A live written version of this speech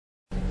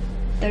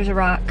There's a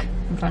rock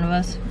in front of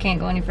us. We can't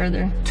go any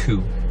further.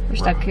 We're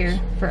stuck here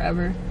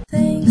forever.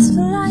 Thanks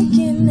for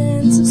liking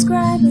and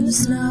subscribing to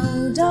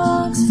Snow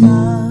Dogs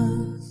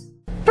Vlogs.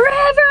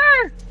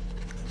 Forever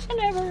and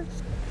ever.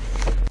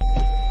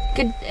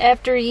 Good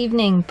after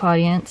evening,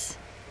 audience.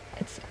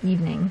 It's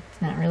evening.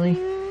 It's not really.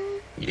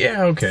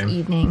 Yeah, okay. It's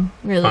evening.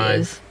 Really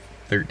is.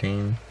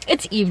 5:13.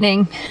 It's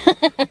evening.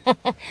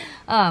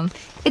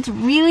 It's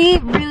really,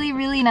 really,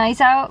 really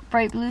nice out.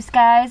 Bright blue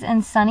skies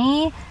and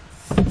sunny.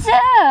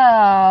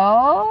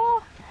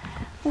 So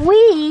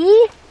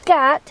we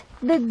got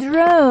the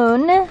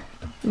drone.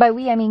 By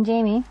we, I mean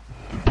Jamie.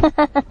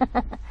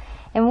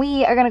 And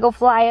we are gonna go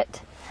fly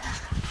it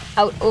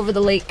out over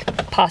the lake,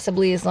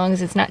 possibly, as long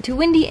as it's not too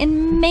windy,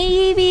 and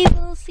maybe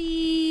we'll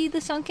see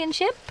the Sunken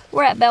Ship.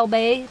 We're at Bell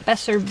Bay,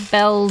 Besser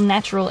Bell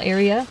Natural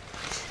Area.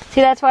 See,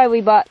 that's why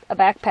we bought a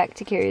backpack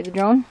to carry the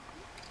drone.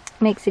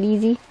 Makes it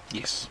easy.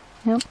 Yes.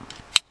 Yep.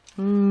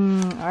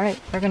 Alright,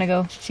 we're gonna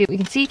go see what we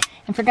can see.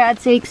 And for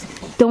God's sakes,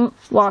 don't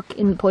walk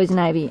in the poison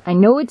ivy. I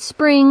know it's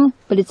spring,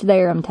 but it's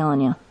there, I'm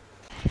telling you.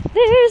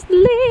 There's the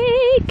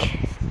lake!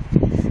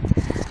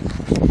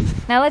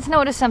 Now let's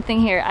notice something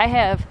here. I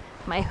have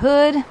my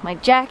hood, my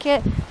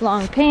jacket,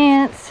 long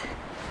pants.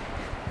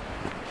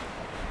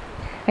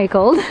 Are you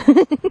cold?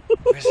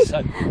 Where's the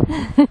sun?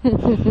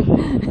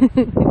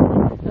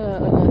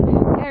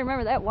 Yeah,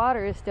 remember that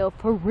water is still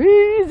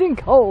freezing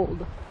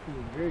cold.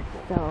 Very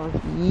cold.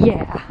 So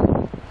yeah.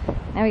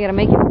 Now we gotta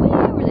make it way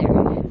over there.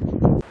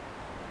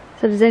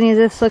 So does any of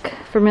this look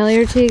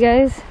familiar to you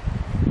guys?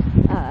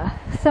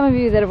 Some of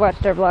you that have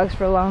watched our vlogs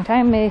for a long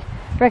time may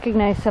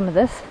recognize some of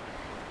this.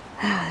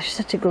 There's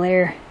such a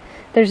glare.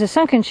 There's a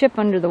sunken ship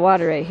under the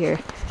water right here.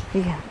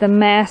 The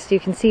mast you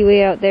can see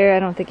way out there. I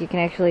don't think you can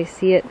actually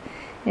see it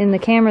in the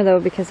camera though,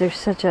 because there's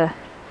such a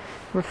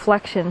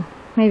reflection.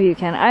 Maybe you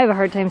can. I have a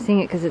hard time seeing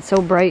it because it's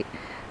so bright,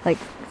 like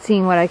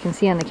seeing what I can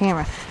see on the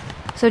camera.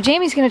 So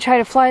Jamie's gonna try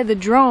to fly the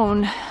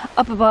drone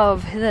up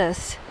above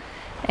this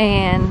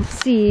and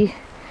see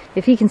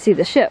if he can see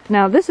the ship.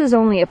 Now this is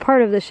only a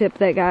part of the ship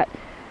that got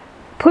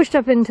pushed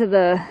up into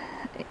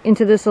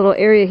this little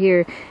area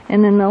here,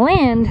 and then the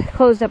land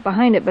closed up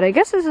behind it, but I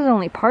guess this is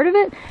only part of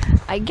it.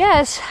 I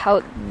guess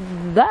out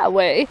that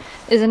way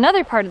is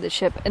another part of the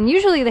ship, and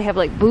usually they have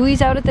like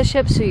buoys out at the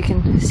ship so you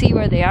can see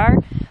where they are,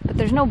 but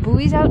there's no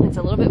buoys out and it's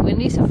a little bit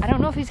windy, so I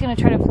don't know if he's gonna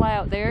try to fly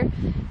out there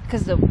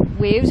because the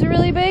waves are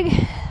really big.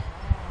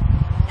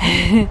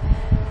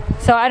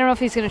 So I don't know if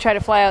he's gonna try to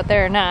fly out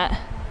there or not,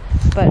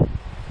 but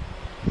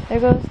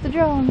there goes the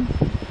drone.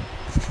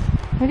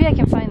 Maybe I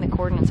can find the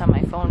coordinates on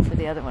my phone for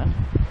the other one.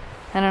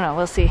 I don't know,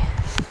 we'll see.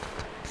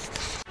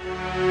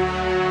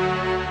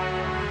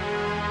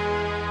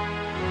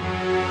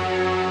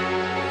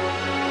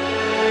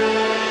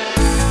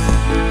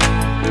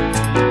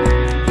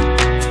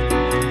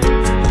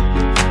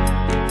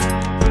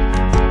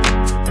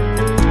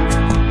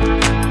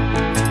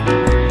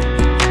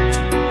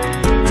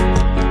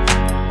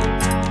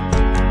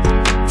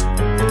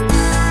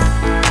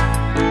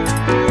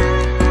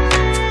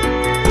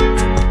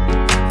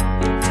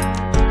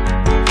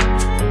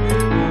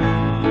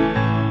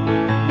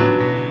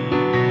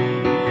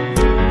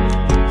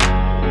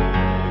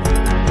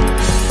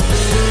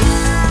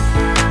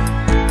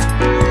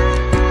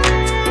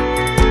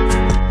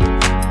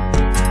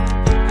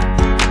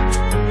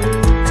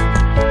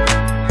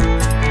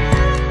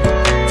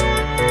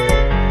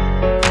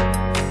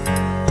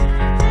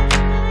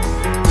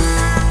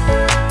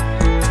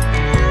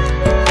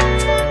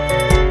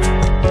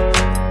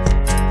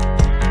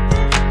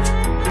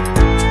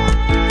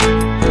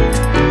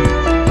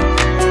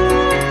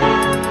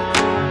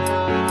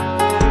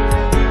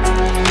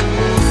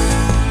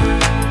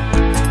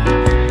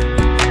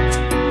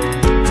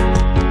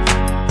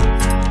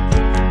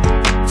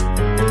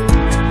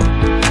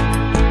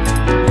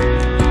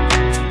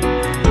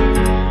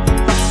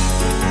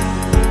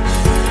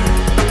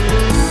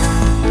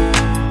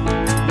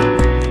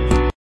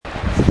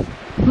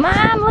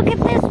 Mom, look at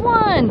this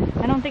one!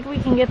 I don't think we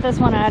can get this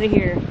one out of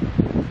here.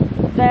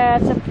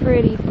 That's a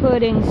pretty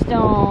pudding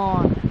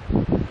stone.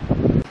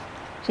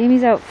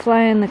 Jamie's out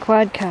flying the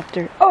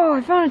quadcopter. Oh,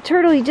 I found a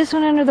turtle. He just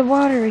went under the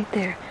water right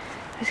there.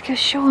 I just gotta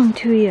show him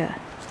to you.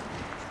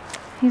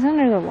 He's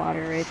under the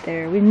water right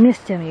there. We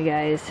missed him, you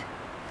guys.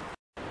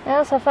 I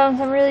also found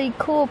some really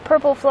cool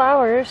purple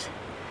flowers.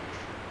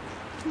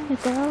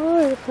 They're all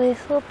over the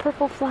place, little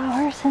purple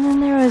flowers. And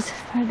then there was,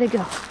 where'd they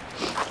go?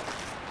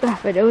 Ah,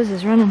 my nose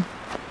is running.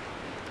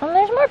 Oh,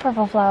 there's more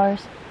purple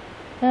flowers.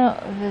 Oh,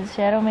 did the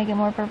shadow make it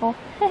more purple?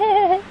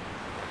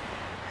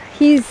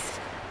 He's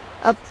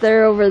up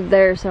there over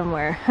there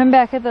somewhere. I'm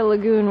back at the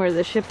lagoon where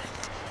the ship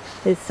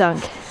is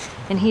sunk.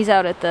 And he's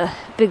out at the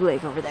big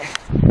lake over there.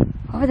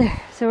 Over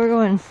there. So we're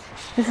going,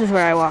 this is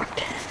where I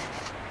walked.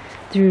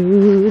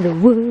 Through the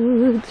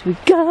woods we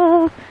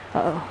go.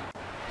 Uh-oh.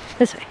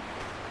 This way.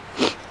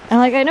 I'm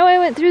like, I know I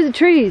went through the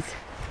trees.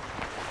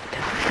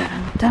 Dun,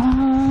 dun,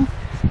 dun.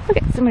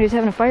 Okay, somebody's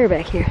having a fire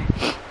back here.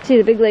 See,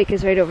 the big lake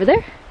is right over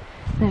there.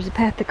 There's a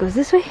path that goes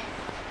this way.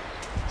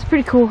 It's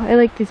pretty cool. I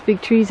like these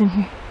big trees in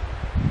here.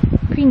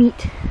 Pretty neat.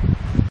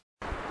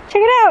 Check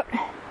it out!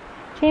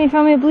 Jamie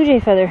found me a blue jay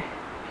feather.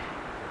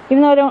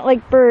 Even though I don't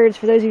like birds,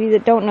 for those of you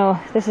that don't know,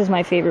 this is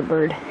my favorite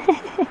bird.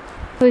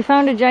 So we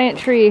found a giant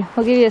tree.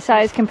 We'll give you a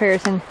size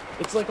comparison.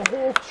 It's like a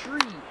whole tree.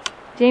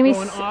 Jamie's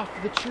going off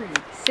the tree.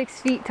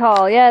 6 feet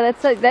tall. Yeah,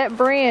 that's like, that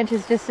branch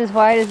is just as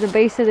wide as the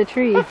base of the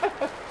tree.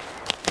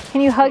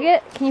 Can you hug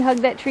it? Can you hug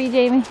that tree,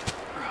 Jamie?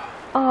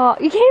 Oh,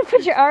 you can't even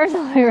put your arms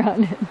all the way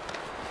around it.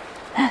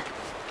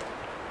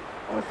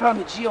 Oh, I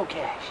found a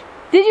geocache.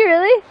 Did you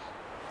really?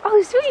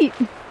 Oh, sweet.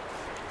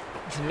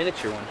 It's a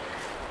miniature one.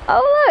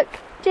 Oh, look.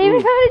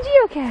 Jamie found a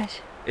geocache.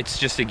 It's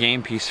just a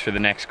game piece for the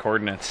next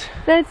coordinates.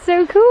 That's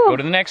so cool. Go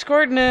to the next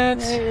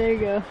coordinates. There you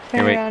go.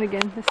 Turn Here, around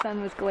again. The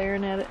sun was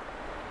glaring at it.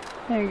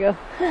 There you go.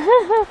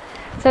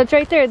 So it's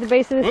right there at the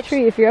base of this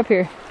tree if you're up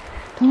here.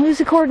 Don't lose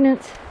the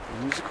coordinates.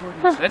 Use the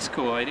coordinates. That's a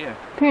cool idea.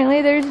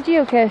 Apparently there's a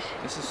geocache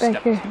This is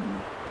back here.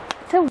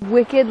 It's a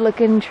wicked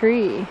looking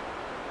tree.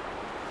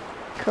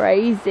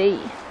 Crazy.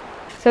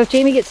 So if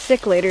Jamie gets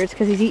sick later, it's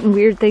because he's eating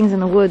weird things in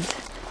the woods.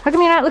 How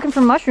come you're not looking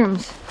for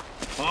mushrooms?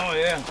 Oh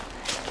yeah.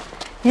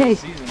 Yeah, you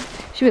Season.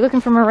 should be looking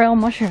for morel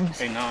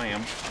mushrooms. Okay, now I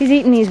am. He's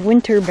eating these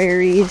winter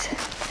berries.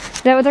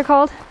 Is that what they're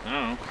called? I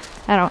don't know.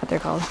 I don't know what they're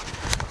called.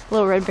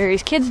 Little red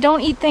berries. Kids,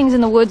 don't eat things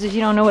in the woods if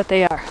you don't know what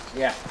they are.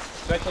 Yeah,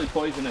 especially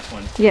poisonous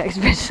ones. Yeah,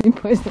 especially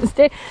poison.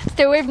 Stay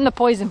away from the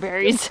poison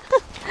berries.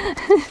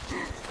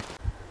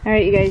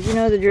 Alright, you guys, you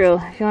know the drill.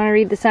 If you want to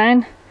read the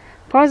sign,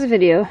 pause the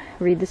video,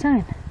 read the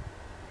sign.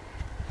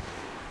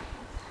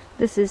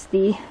 This is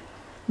the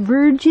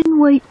virgin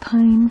white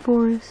pine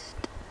forest.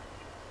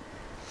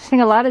 I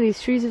think a lot of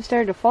these trees have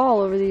started to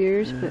fall over the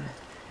years, but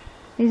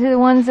these are the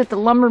ones that the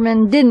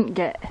lumbermen didn't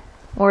get.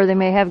 Or they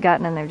may have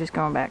gotten and they're just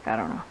going back. I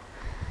don't know.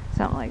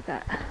 Something like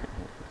that.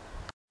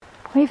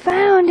 We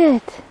found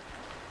it!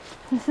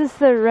 This is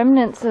the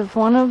remnants of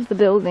one of the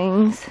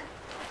buildings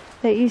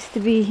that used to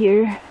be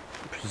here.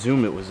 I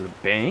presume it was a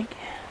bank?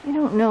 I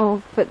don't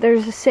know, but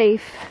there's a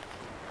safe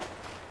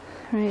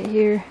right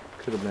here.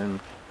 Could have been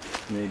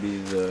maybe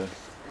the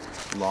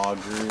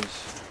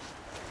loggers.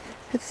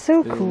 It's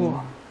so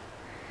cool.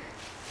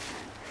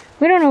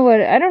 We don't know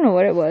what, I don't know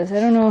what it was. I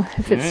don't know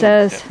if it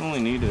says.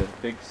 Definitely need a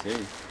big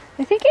safe.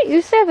 I think it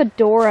used to have a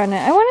door on it.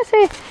 I want to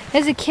say,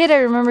 as a kid, I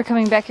remember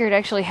coming back here, it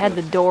actually had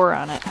the door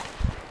on it.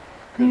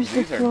 There's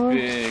the These are floor.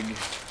 big,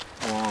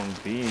 long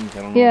beams.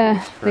 I don't know.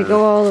 Yeah, they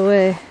go all the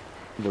way.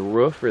 The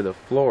roof or the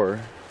floor?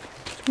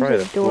 It's probably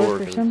There's the a door floor.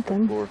 for 'cause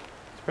something.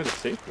 It's probably the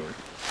safe door.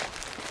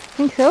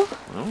 Think so?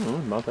 I don't know,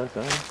 about that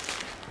size.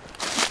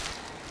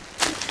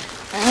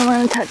 I don't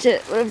want to touch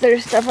it. What if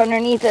there's stuff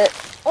underneath it?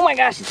 Oh my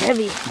gosh, it's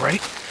heavy.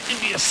 Right?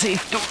 It'd be a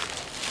safe door.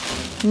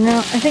 No,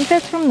 I think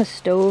that's from the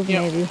stove,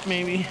 maybe.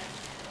 Maybe.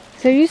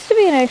 So there used to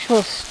be an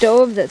actual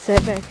stove that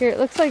sat back here. It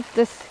looks like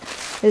this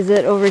is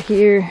it over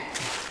here.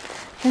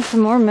 There's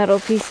some more metal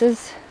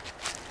pieces.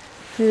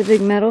 See the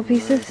big metal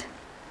pieces?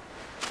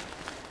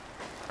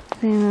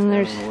 And then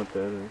there's, I don't know what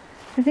that is.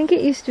 I think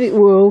it used to be,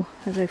 whoa,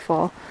 as I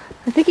fall.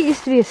 I think it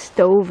used to be a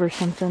stove or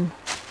something.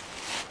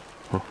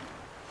 Huh.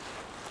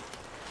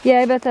 Yeah,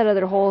 I bet that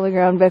other hole in the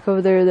ground back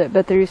over there, that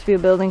bet there used to be a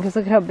building, because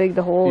look at how big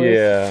the hole is.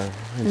 Yeah,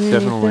 it's underneath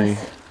definitely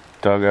this.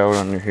 dug out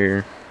under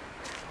here.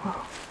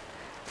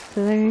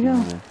 So there you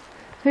go.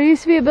 There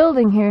used to be a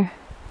building here.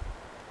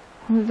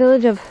 In the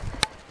village of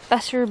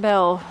Besser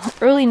Bell.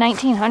 Early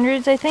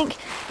 1900s, I think.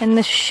 And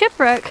the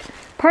shipwreck,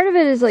 part of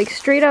it is like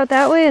straight out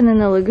that way, and then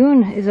the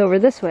lagoon is over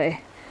this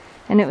way.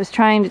 And it was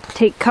trying to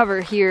take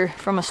cover here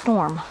from a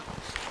storm.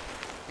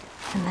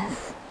 And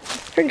this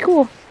is pretty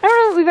cool. I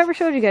don't know if we've ever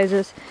showed you guys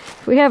this.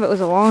 If we have, it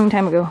was a long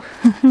time ago.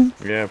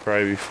 Yeah,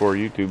 probably before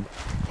YouTube.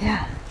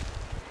 Yeah.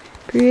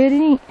 Pretty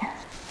neat.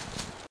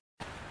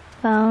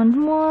 Found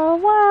more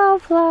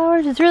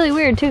wildflowers. It's really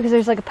weird too, because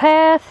there's like a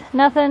path,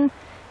 nothing,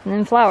 and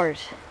then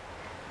flowers.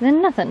 And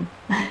then nothing.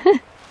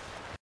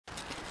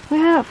 We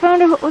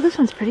found a, oh, this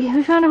one's pretty.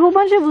 We found a whole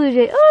bunch of blue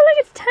jay. Oh,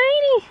 look, it's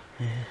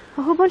tiny.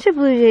 A whole bunch of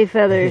blue jay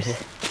feathers.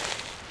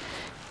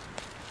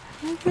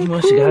 You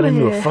must have got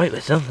into a fight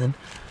with something.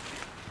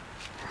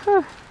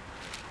 Huh.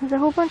 There's a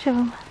whole bunch of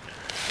them.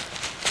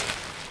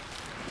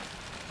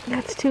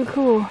 That's too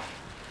cool.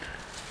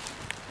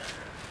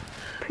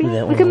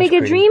 Pretty. We could make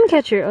a dream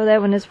catcher. Oh,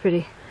 that one is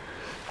pretty.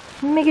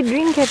 We can make a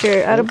dream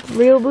catcher out of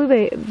real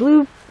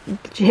blue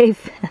jay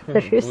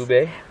feathers. Blue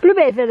bay? Blue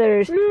bay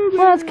feathers.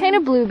 Well, it's kind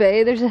of blue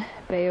bay. There's a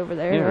bay over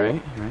there. Yeah,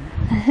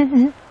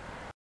 right.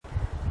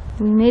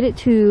 We made it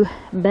to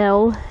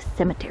Bell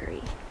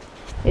Cemetery.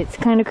 It's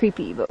kind of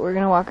creepy, but we're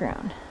gonna walk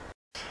around.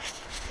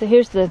 So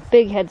here's the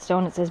big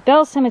headstone. It says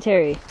Bell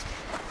Cemetery.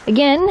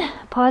 Again,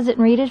 pause it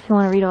and read it if you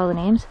want to read all the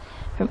names.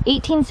 From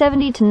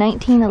 1870 to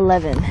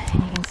 1911.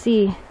 And you can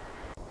see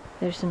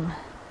there's some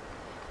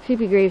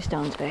creepy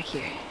gravestones back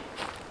here.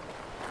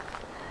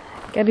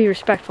 Gotta be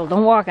respectful.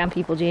 Don't walk on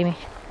people, Jamie.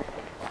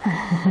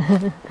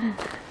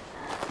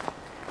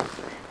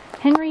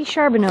 Henry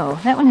Charbonneau.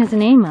 That one has a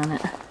name on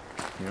it.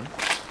 Yeah.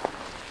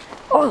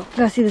 Oh,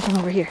 gotta see this one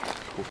over here.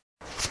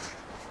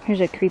 Here's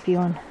a creepy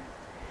one.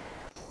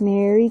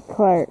 Mary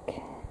Clark.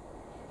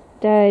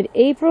 Died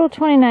April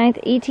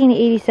 29th,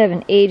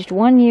 1887. Aged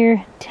 1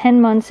 year,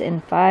 10 months,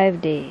 and 5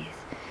 days.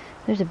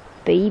 There's a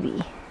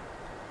baby.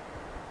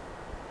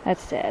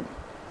 That's sad.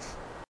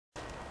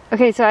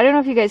 Okay, so I don't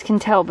know if you guys can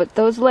tell, but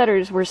those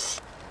letters were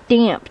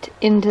stamped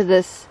into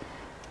this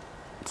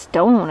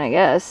stone, I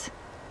guess.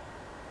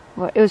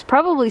 Well, it was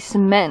probably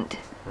cement.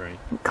 Right.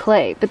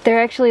 Clay. But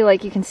they're actually,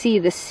 like, you can see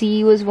the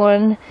C was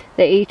one,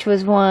 the H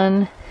was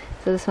one.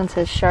 So this one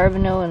says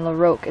Charbonneau and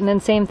LaRoque. And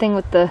then same thing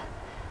with the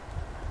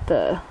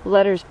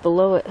letters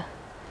below it.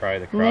 Probably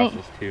the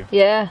crosses too.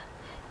 Yeah.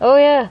 Oh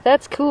yeah,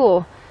 that's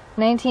cool.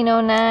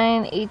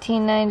 1909,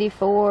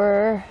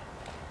 1894.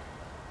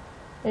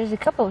 There's a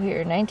couple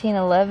here.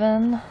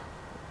 1911.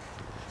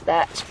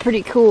 That's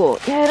pretty cool.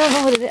 Yeah, I don't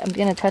know what it is. I'm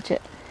gonna touch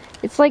it.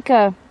 It's like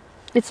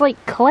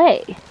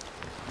clay.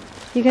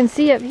 You can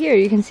see up here.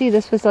 You can see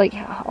this was like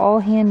all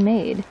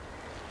handmade.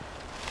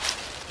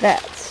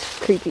 That's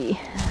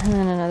creepy. And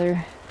then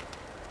another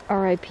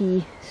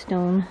R.I.P.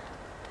 stone.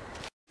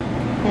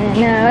 And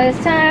now it's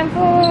time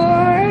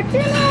for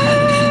dinner!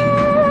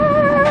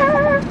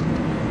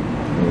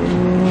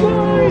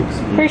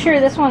 Pretty sure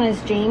this one is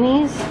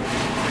Jamie's,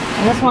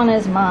 and this one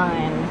is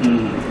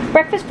mine.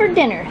 Breakfast for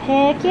dinner,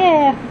 heck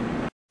yeah!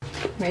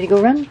 Ready to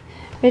go run?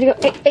 Ready to go?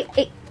 Hey, hey,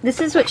 hey!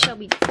 This is what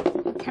Shelby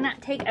cannot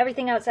take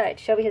everything outside.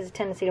 Shelby has a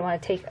tendency to want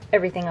to take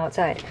everything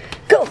outside.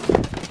 Go!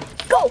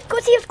 Go! Go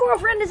see if Squirrel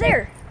Friend is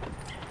there!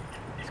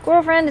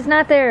 Squirrel Friend is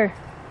not there,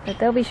 but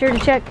they'll be sure to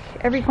check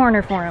every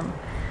corner for him.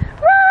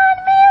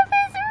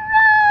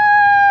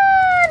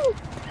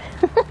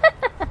 Run,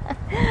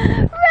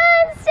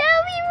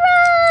 Shelby,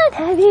 run!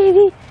 Hi,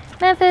 baby.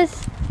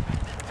 Memphis.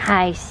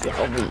 Hi,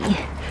 Shelby.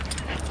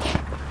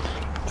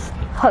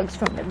 Hugs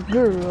from the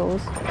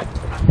girls.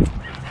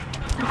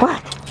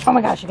 What? Oh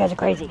my gosh, you guys are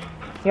crazy.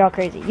 You're all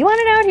crazy. You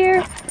want it out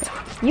here?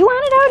 You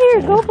want it out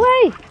here? Go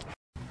play.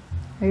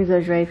 Are you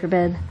guys ready for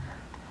bed?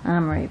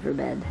 I'm ready for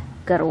bed.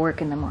 Gotta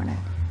work in the morning.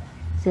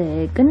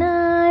 Say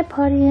goodnight,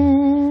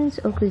 audience.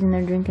 Oakley's in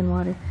there drinking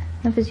water.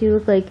 Memphis, you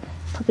look like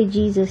Puppy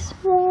Jesus.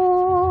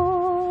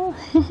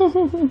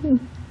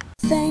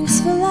 Thanks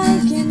for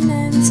liking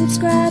and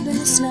subscribing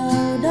to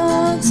Snow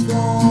Dogs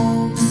Vlog.